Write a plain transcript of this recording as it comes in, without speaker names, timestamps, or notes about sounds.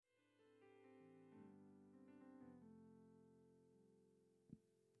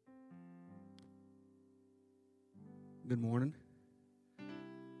Good morning.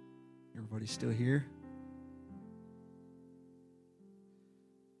 Everybody still here?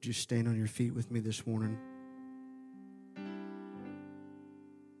 Would you stand on your feet with me this morning?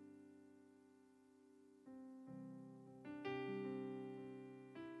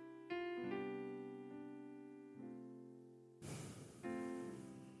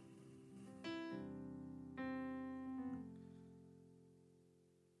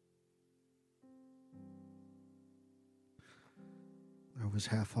 I was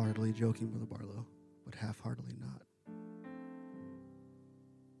half-heartedly joking, Brother Barlow, but half-heartedly not.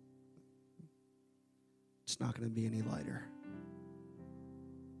 It's not going to be any lighter.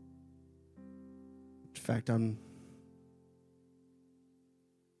 In fact, Brother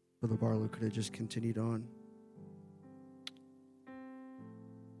Barlow could have just continued on.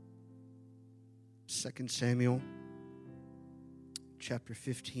 2 Samuel chapter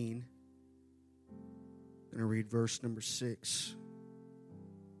 15. I'm going to read verse number 6.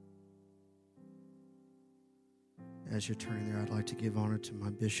 As you're turning there, I'd like to give honor to my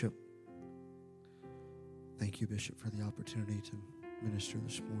bishop. Thank you, Bishop, for the opportunity to minister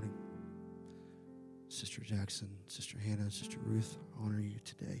this morning. Sister Jackson, Sister Hannah, Sister Ruth, I honor you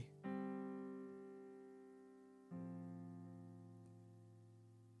today.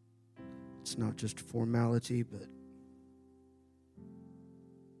 It's not just formality, but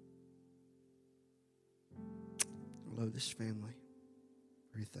I love this family.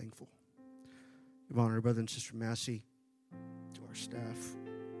 Very thankful. Give honor to Brother and Sister Massey, to our staff,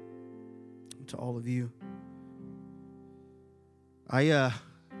 and to all of you.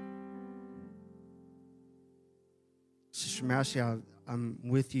 Sister Massey, I'm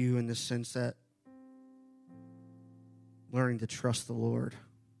with you in the sense that learning to trust the Lord.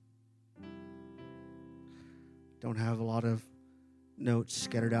 Don't have a lot of notes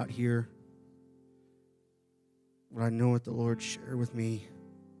scattered out here, but I know what the Lord shared with me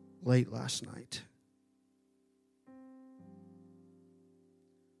late last night.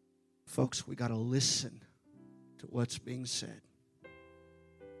 Folks, we got to listen to what's being said.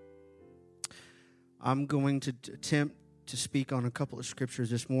 I'm going to attempt to speak on a couple of scriptures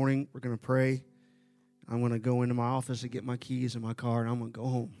this morning. We're going to pray. I'm going to go into my office to get my keys in my car, and I'm going to go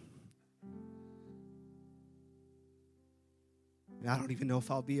home. And I don't even know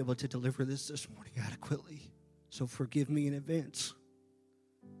if I'll be able to deliver this morning adequately, so forgive me in advance.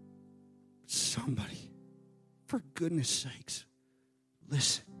 Somebody, for goodness sakes,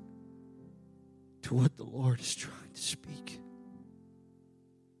 listen to what the Lord is trying to speak.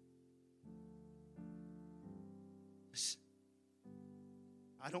 Listen.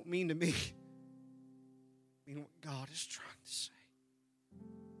 I don't mean to me. I mean what God is trying to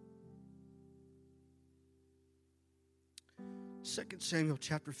say. 2 Samuel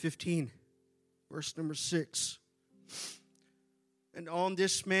chapter 15, verse number 6. And on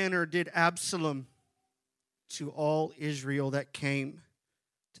this manner did Absalom to all Israel that came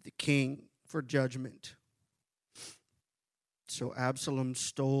to the king for judgment. So Absalom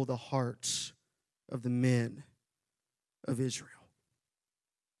stole the hearts of the men of Israel.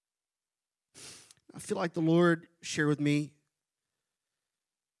 I feel like the Lord shared with me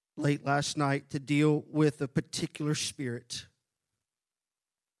late last night to deal with a particular spirit,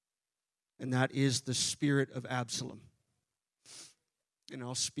 and that is the spirit of Absalom. And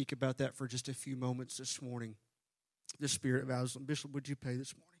I'll speak about that for just a few moments this morning. The spirit of Absalom. Bishop, would you pray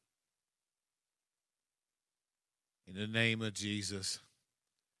this morning? In the name of Jesus,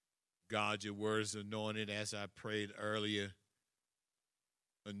 God, your word is anointed as I prayed earlier.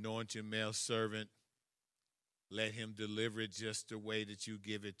 Anoint your male servant. Let him deliver it just the way that you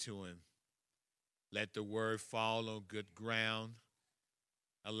give it to him. Let the word fall on good ground.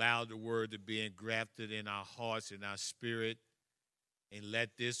 Allow the word to be engrafted in our hearts and our spirit. And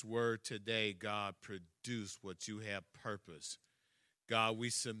let this word today, God, produce what you have purposed. God, we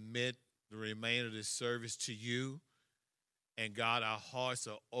submit the remainder of this service to you. And God, our hearts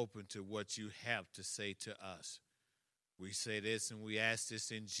are open to what you have to say to us. We say this and we ask this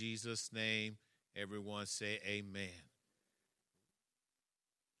in Jesus' name. Everyone say amen.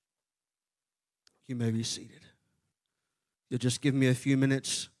 You may be seated. You'll just give me a few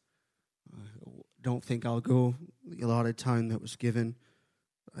minutes. Don't think I'll go the allotted time that was given.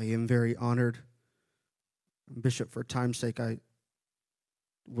 I am very honored. Bishop, for time's sake, I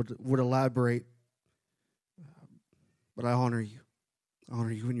would elaborate. But I honor you. I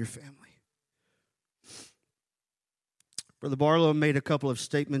honor you and your family. Brother Barlow made a couple of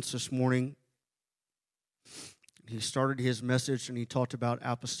statements this morning. He started his message and he talked about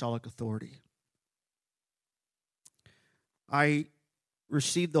apostolic authority. I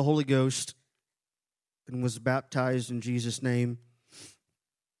received the Holy Ghost and was baptized in Jesus' name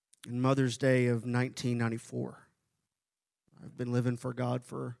in Mother's Day of 1994. I've been living for God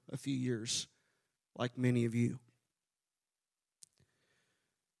for a few years, like many of you.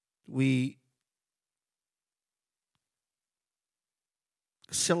 We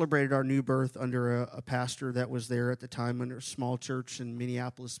celebrated our new birth under a pastor that was there at the time under a small church in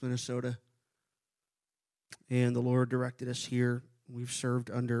Minneapolis, Minnesota. And the Lord directed us here. We've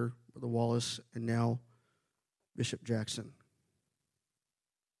served under Brother Wallace and now Bishop Jackson.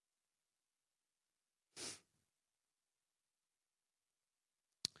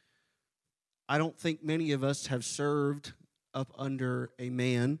 I don't think many of us have served up under a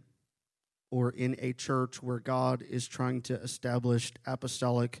man or in a church where God is trying to establish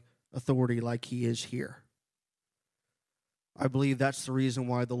apostolic authority like he is here. I believe that's the reason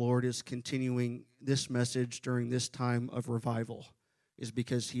why the Lord is continuing this message during this time of revival, is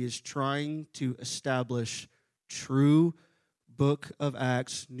because he is trying to establish true Book of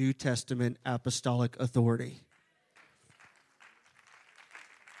Acts, New Testament apostolic authority.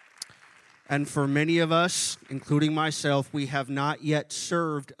 And for many of us, including myself, we have not yet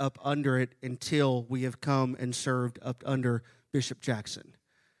served up under it until we have come and served up under Bishop Jackson.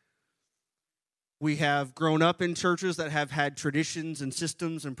 We have grown up in churches that have had traditions and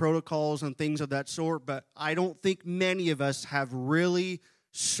systems and protocols and things of that sort, but I don't think many of us have really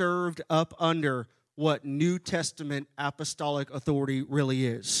served up under what New Testament apostolic authority really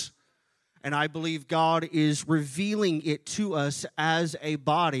is. And I believe God is revealing it to us as a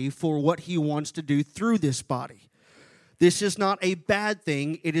body for what he wants to do through this body. This is not a bad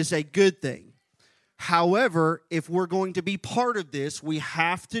thing. It is a good thing. However, if we're going to be part of this, we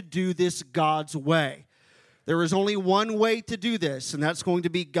have to do this God's way. There is only one way to do this, and that's going to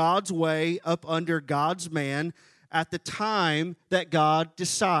be God's way up under God's man at the time that God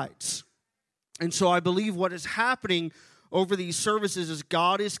decides. And so I believe what is happening over these services is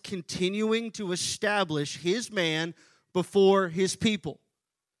God is continuing to establish his man before his people.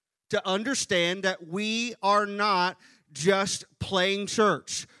 To understand that we are not just playing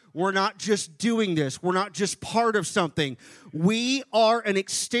church. We're not just doing this. We're not just part of something. We are an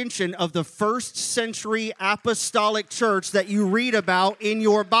extension of the first century apostolic church that you read about in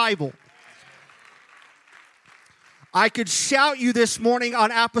your Bible. I could shout you this morning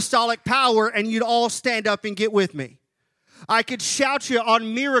on apostolic power and you'd all stand up and get with me. I could shout you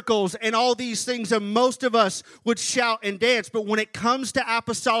on miracles and all these things, and most of us would shout and dance. But when it comes to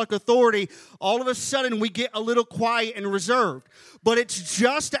apostolic authority, all of a sudden we get a little quiet and reserved. But it's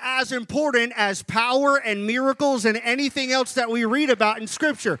just as important as power and miracles and anything else that we read about in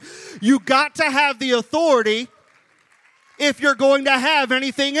Scripture. You got to have the authority if you're going to have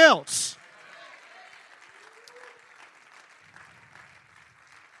anything else.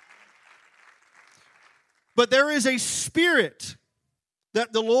 But there is a spirit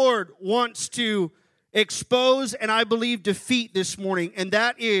that the Lord wants to expose and I believe defeat this morning, and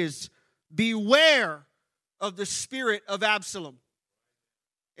that is beware of the spirit of Absalom.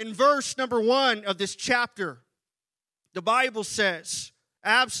 In verse number 1 of this chapter, the Bible says,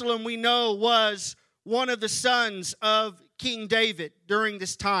 Absalom, we know, was one of the sons of King David during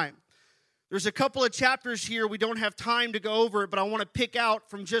this time. There's a couple of chapters here. We don't have time to go over it, but I want to pick out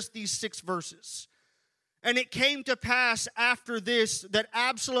from just these 6 verses. And it came to pass after this that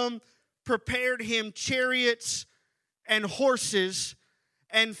Absalom prepared him chariots and horses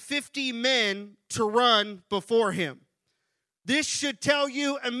and 50 men to run before him. This should tell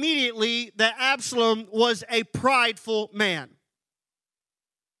you immediately that Absalom was a prideful man.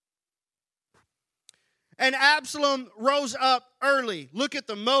 And Absalom rose up early. Look at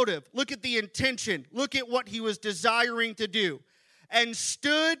the motive. Look at the intention. Look at what he was desiring to do. And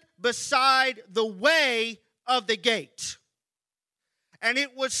stood beside the way of the gate. And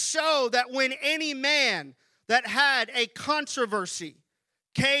it was so that when any man that had a controversy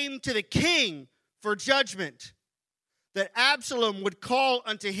came to the king for judgment, that Absalom would call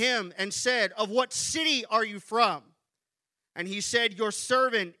unto him and said, Of what city are you from? And he said, Your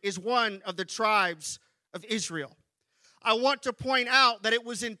servant is one of the tribes of Israel. I want to point out that it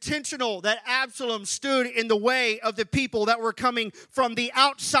was intentional that Absalom stood in the way of the people that were coming from the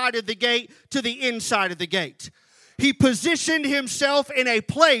outside of the gate to the inside of the gate. He positioned himself in a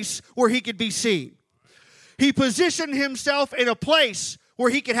place where he could be seen. He positioned himself in a place where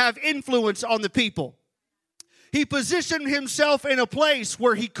he could have influence on the people. He positioned himself in a place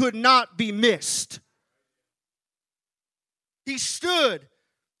where he could not be missed. He stood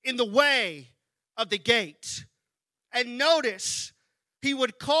in the way of the gate. And notice, he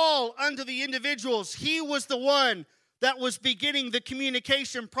would call unto the individuals. He was the one that was beginning the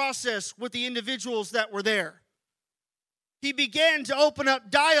communication process with the individuals that were there. He began to open up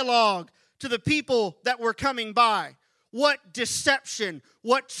dialogue to the people that were coming by. What deception,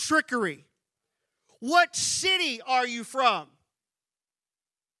 what trickery. What city are you from?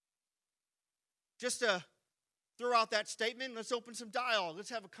 Just to throw out that statement, let's open some dialogue. Let's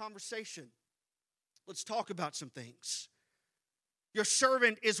have a conversation. Let's talk about some things. Your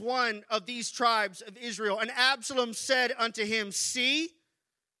servant is one of these tribes of Israel. And Absalom said unto him, see,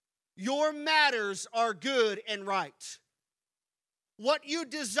 your matters are good and right. What you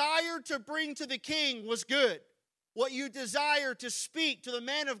desired to bring to the king was good. What you desired to speak to the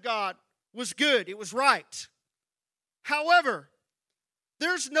man of God was good. It was right. However,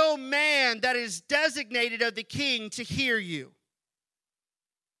 there's no man that is designated of the king to hear you.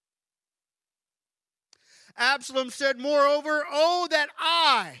 Absalom said, moreover, oh, that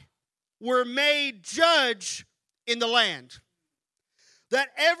I were made judge in the land, that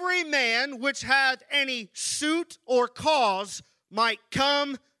every man which hath any suit or cause might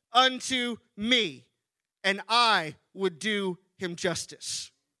come unto me, and I would do him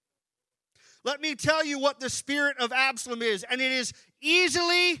justice. Let me tell you what the spirit of Absalom is, and it is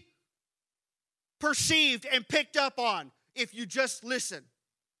easily perceived and picked up on if you just listen.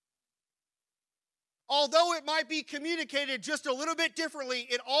 Although it might be communicated just a little bit differently,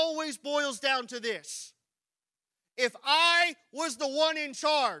 it always boils down to this. If I was the one in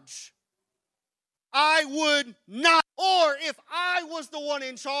charge, I would not. Or if I was the one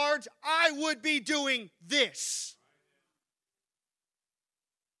in charge, I would be doing this.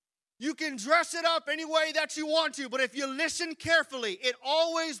 You can dress it up any way that you want to, but if you listen carefully, it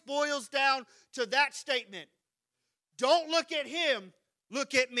always boils down to that statement. Don't look at him,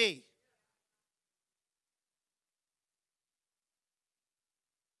 look at me.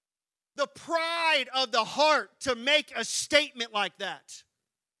 The pride of the heart to make a statement like that.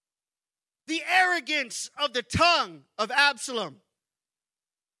 The arrogance of the tongue of Absalom.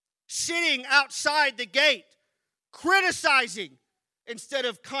 Sitting outside the gate, criticizing instead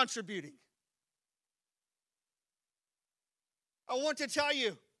of contributing. I want to tell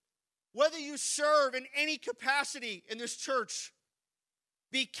you, whether you serve in any capacity in this church,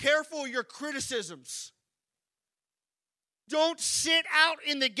 be careful your criticisms. Don't sit out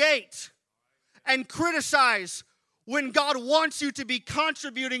in the gate and criticize when God wants you to be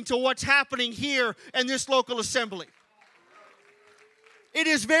contributing to what's happening here in this local assembly. It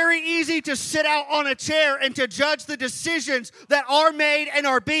is very easy to sit out on a chair and to judge the decisions that are made and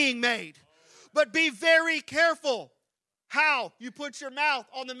are being made. But be very careful how you put your mouth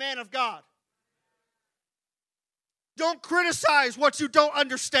on the man of God. Don't criticize what you don't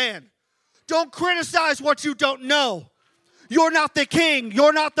understand. Don't criticize what you don't know. You're not the king.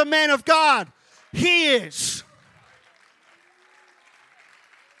 You're not the man of God. He is.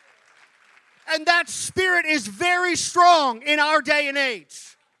 And that spirit is very strong in our day and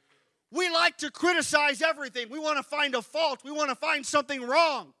age. We like to criticize everything. We want to find a fault. We want to find something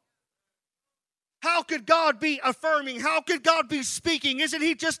wrong. How could God be affirming? How could God be speaking? Isn't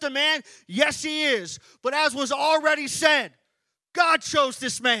he just a man? Yes, he is. But as was already said, God chose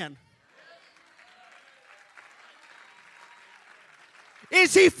this man.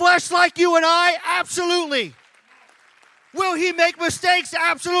 Is he flesh like you and I? Absolutely. Will he make mistakes?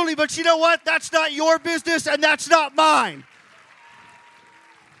 Absolutely. But you know what? That's not your business and that's not mine.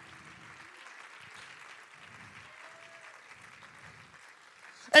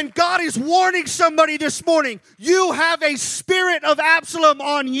 And God is warning somebody this morning. You have a spirit of Absalom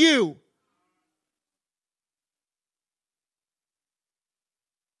on you.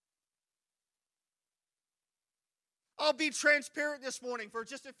 I'll be transparent this morning for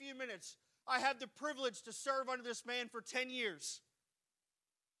just a few minutes. I have the privilege to serve under this man for 10 years.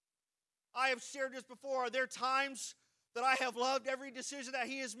 I have shared this before. Are there times that I have loved every decision that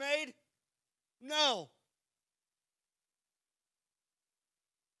he has made? No.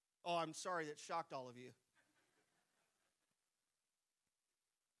 Oh, I'm sorry that shocked all of you.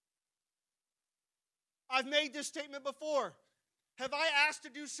 I've made this statement before. Have I asked to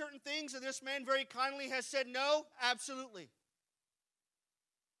do certain things and this man very kindly has said no? Absolutely.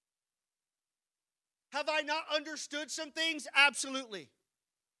 Have I not understood some things? Absolutely.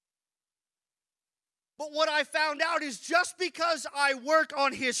 But what I found out is just because I work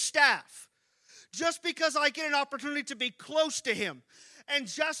on his staff, just because I get an opportunity to be close to him, and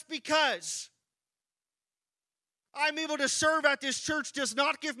just because I'm able to serve at this church does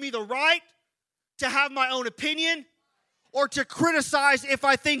not give me the right to have my own opinion or to criticize if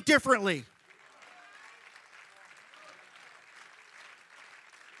I think differently.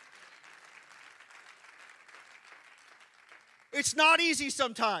 It's not easy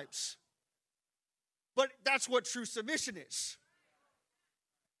sometimes. But that's what true submission is.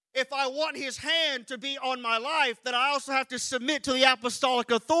 If I want his hand to be on my life, then I also have to submit to the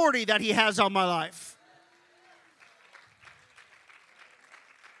apostolic authority that he has on my life.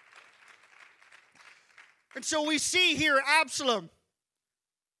 And so we see here Absalom,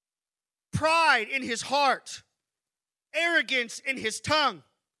 pride in his heart, arrogance in his tongue.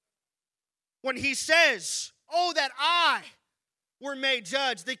 When he says, oh, that I were made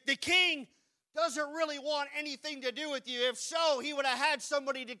judge. The king doesn't really want anything to do with you. If so, he would have had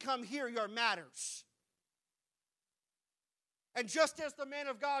somebody to come hear your matters. And just as the man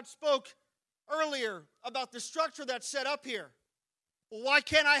of God spoke earlier about the structure that's set up here, well, why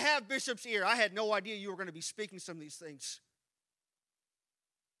can't I have Bishop's ear? I had no idea you were going to be speaking some of these things.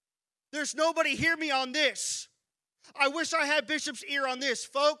 There's nobody hear me on this. I wish I had Bishop's ear on this.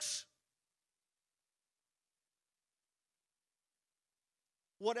 Folks,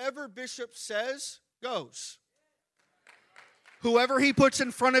 whatever Bishop says goes. Whoever he puts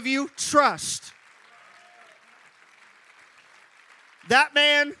in front of you, trust. That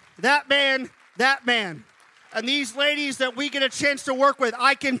man, that man, that man. And these ladies that we get a chance to work with,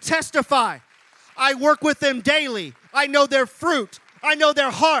 I can testify. I work with them daily. I know their fruit. I know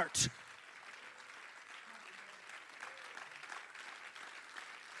their heart.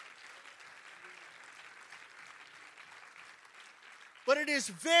 But it is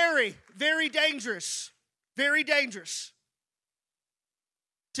very, very dangerous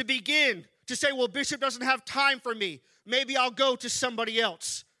to begin to say, well, Bishop doesn't have time for me. Maybe I'll go to somebody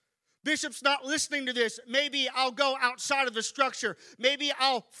else. Bishop's not listening to this. Maybe I'll go outside of the structure. Maybe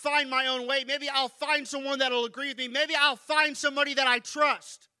I'll find my own way. Maybe I'll find someone that'll agree with me. Maybe I'll find somebody that I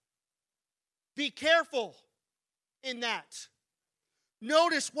trust. Be careful in that.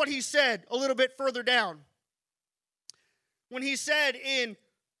 Notice what he said a little bit further down. When he said in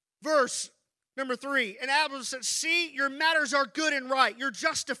verse number 3, and Absalom said, see, your matters are good and right. You're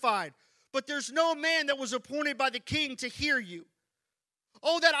justified. But there's no man that was appointed by the king to hear you.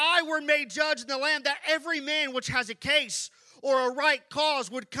 Oh, that I were made judge in the land, that every man which has a case or a right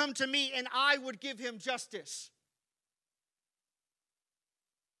cause would come to me, and I would give him justice.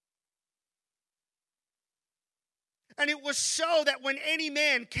 And it was so that when any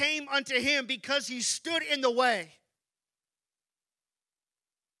man came unto him, because he stood in the way,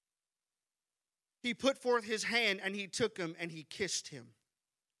 he put forth his hand, and he took him, and he kissed him.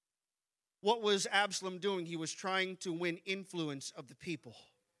 What was Absalom doing? He was trying to win influence of the people.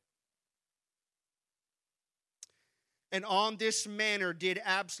 And on this manner did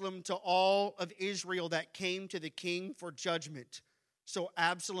Absalom to all of Israel that came to the king for judgment. So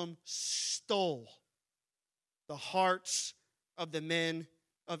Absalom stole the hearts of the men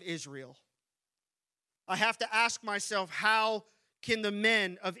of Israel. I have to ask myself, how can the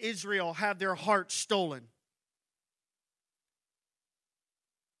men of Israel have their hearts stolen?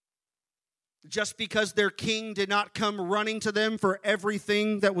 Just because their king did not come running to them for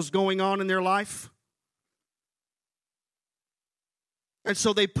everything that was going on in their life? And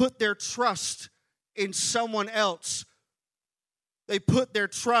so they put their trust in someone else. They put their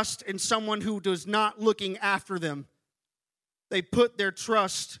trust in someone who was not looking after them. They put their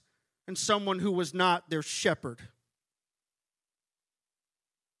trust in someone who was not their shepherd.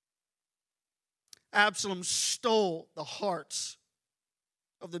 Absalom stole the hearts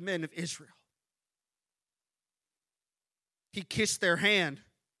of the men of Israel. He kissed their hand.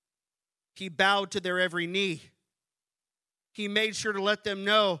 He bowed to their every knee. He made sure to let them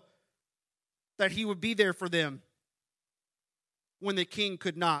know that he would be there for them when the king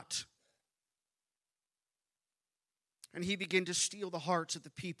could not. And he began to steal the hearts of the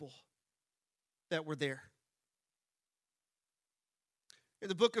people that were there. In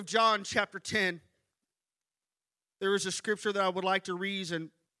the book of John, chapter 10, there is a scripture that I would like to read,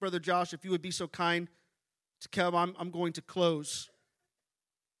 and Brother Josh, if you would be so kind to come, I'm going to close.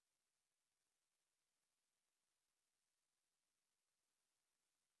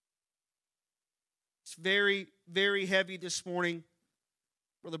 It's very, very heavy this morning.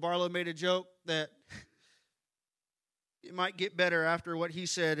 Brother Barlow made a joke that it might get better after what he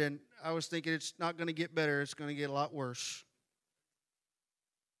said, and I was thinking it's not going to get better, it's going to get a lot worse.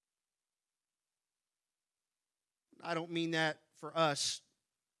 I don't mean that for us.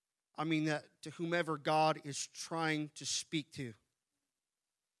 I mean that to whomever God is trying to speak to.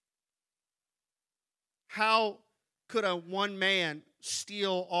 How could a one man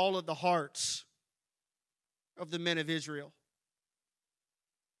steal all of the hearts of the men of Israel?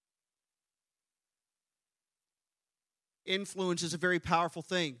 Influence is a very powerful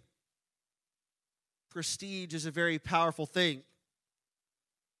thing. prestige is a very powerful thing.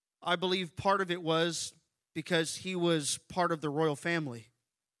 I believe part of it was because he was part of the royal family.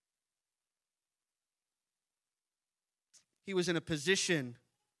 He was in a position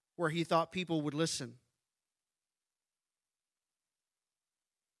where he thought people would listen.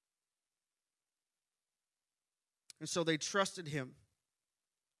 And so they trusted him.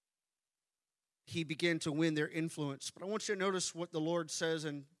 He began to win their influence. But I want you to notice what the Lord says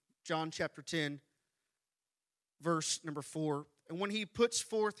in John chapter 10, verse number 4. And when he puts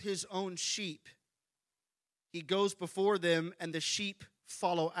forth his own sheep, he goes before them, and the sheep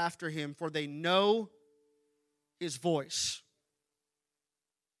follow after him, for they know his voice.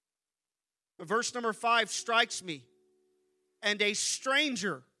 But verse number 5 strikes me. And a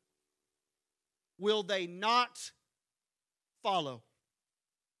stranger will they not follow,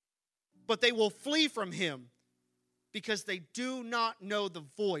 but they will flee from him, because they do not know the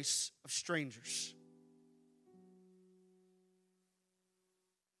voice of strangers.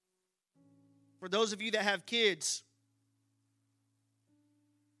 For those of you that have kids,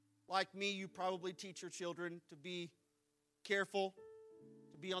 like me, you probably teach your children to be careful,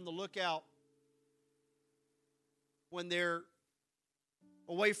 to be on the lookout when they're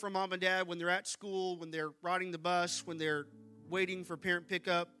away from mom and dad, when they're at school, when they're riding the bus, when they're waiting for parent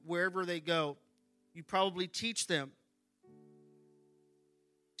pickup, wherever they go. You probably teach them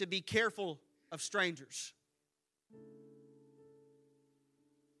to be careful of strangers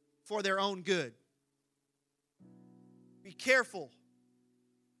for their own good. Be careful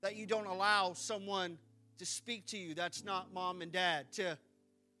that you don't allow someone to speak to you that's not mom and dad, to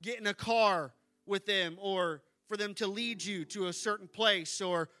get in a car with them, or for them to lead you to a certain place,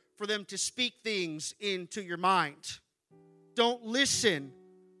 or for them to speak things into your mind. Don't listen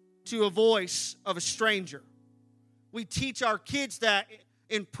to a voice of a stranger. We teach our kids that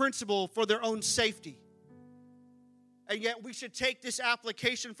in principle for their own safety. And yet we should take this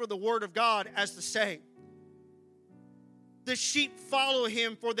application for the Word of God as the same. The sheep follow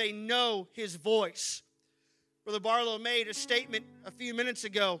him, for they know his voice. Brother Barlow made a statement a few minutes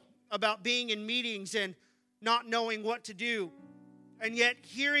ago about being in meetings and not knowing what to do. And yet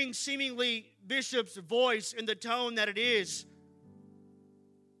hearing seemingly Bishop's voice in the tone that it is.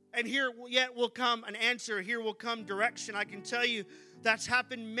 And here yet will come an answer. Here will come direction. I can tell you that's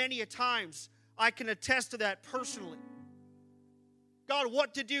happened many a times. I can attest to that personally. God,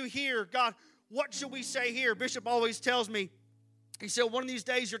 what to do here? God, what should we say here? Bishop always tells me, he said, one of these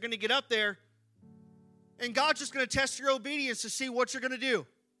days you're going to get up there and God's just going to test your obedience to see what you're going to do.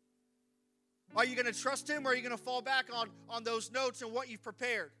 Are you going to trust him, or are you going to fall back on those notes and what you've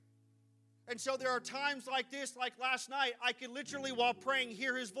prepared? And so there are times like this, like last night, I could literally, while praying,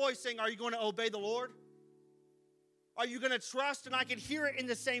 hear his voice saying, are you going to obey the Lord? Are you going to trust? And I could hear it in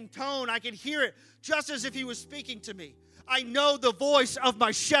the same tone. I could hear it just as if he was speaking to me. I know the voice of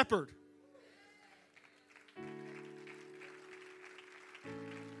my shepherd.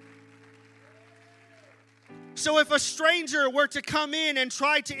 So if a stranger were to come in and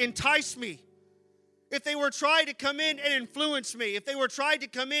try to entice me, if they were trying to come in and influence me, if they were trying to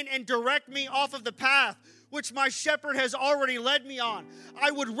come in and direct me off of the path which my shepherd has already led me on,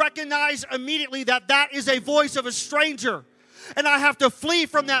 I would recognize immediately that that is a voice of a stranger. And I have to flee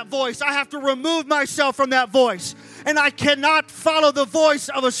from that voice. I have to remove myself from that voice. And I cannot follow the voice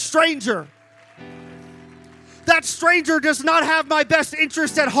of a stranger. That stranger does not have my best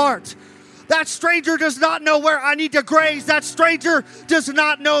interest at heart. That stranger does not know where I need to graze. That stranger does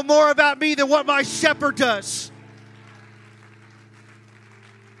not know more about me than what my shepherd does.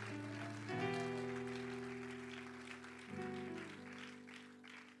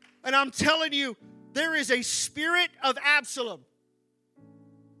 And I'm telling you, there is a spirit of Absalom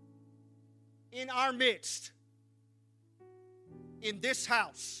in our midst, in this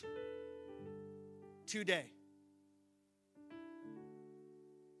house today.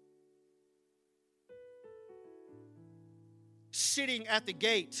 Sitting at the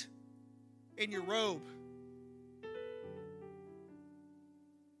gate in your robe,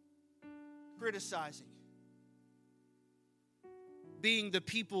 criticizing, being the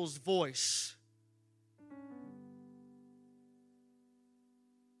people's voice.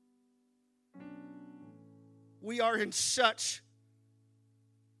 We are in such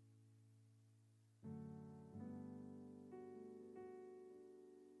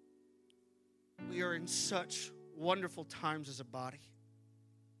wonderful times as a body.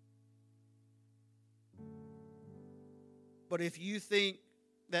 But if you think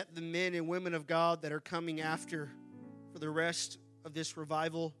that the men and women of God that are coming after for the rest of this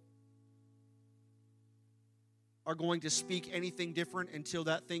revival are going to speak anything different until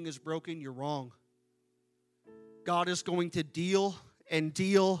that thing is broken, you're wrong. God is going to deal and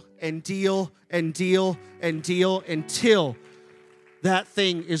deal and deal and deal and deal until that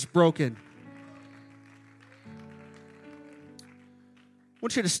thing is broken. I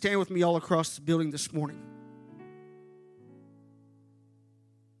want you to stand with me all across the building this morning.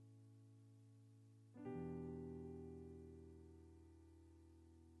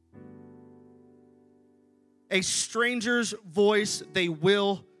 A stranger's voice they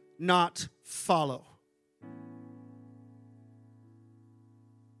will not follow.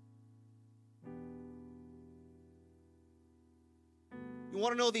 You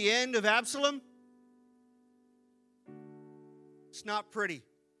want to know the end of Absalom? It's not pretty.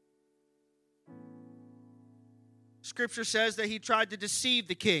 Scripture says that he tried to deceive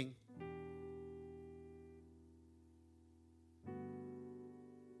the king.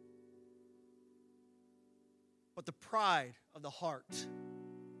 But the pride of the heart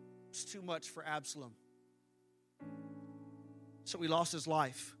was too much for Absalom. So he lost his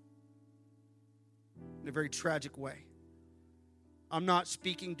life in a very tragic way. I'm not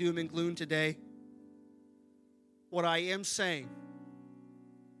speaking doom and gloom today. What I am saying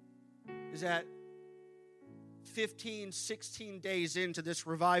is that 15, 16 days into this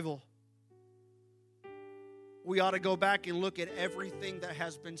revival, we ought to go back and look at everything that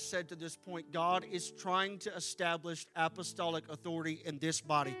has been said to this point. God is trying to establish apostolic authority in this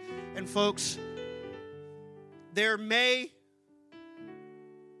body. And folks, there may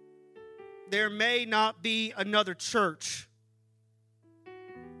not be another church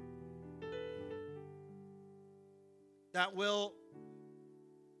that will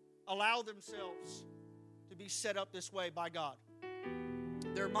allow themselves to be set up this way by God.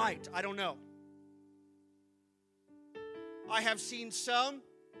 There might, I don't know. I have seen some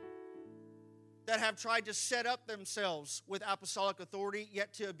that have tried to set up themselves with apostolic authority,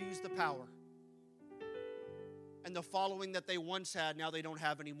 yet to abuse the power. And the following that they once had, now they don't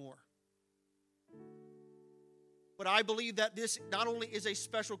have anymore. But I believe that this not only is a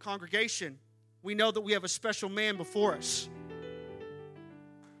special congregation, we know that we have a special man before us.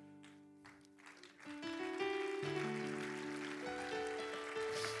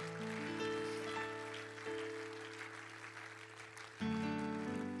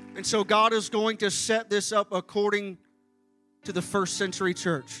 And so God is going to set this up according to the first century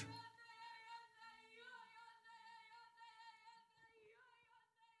church.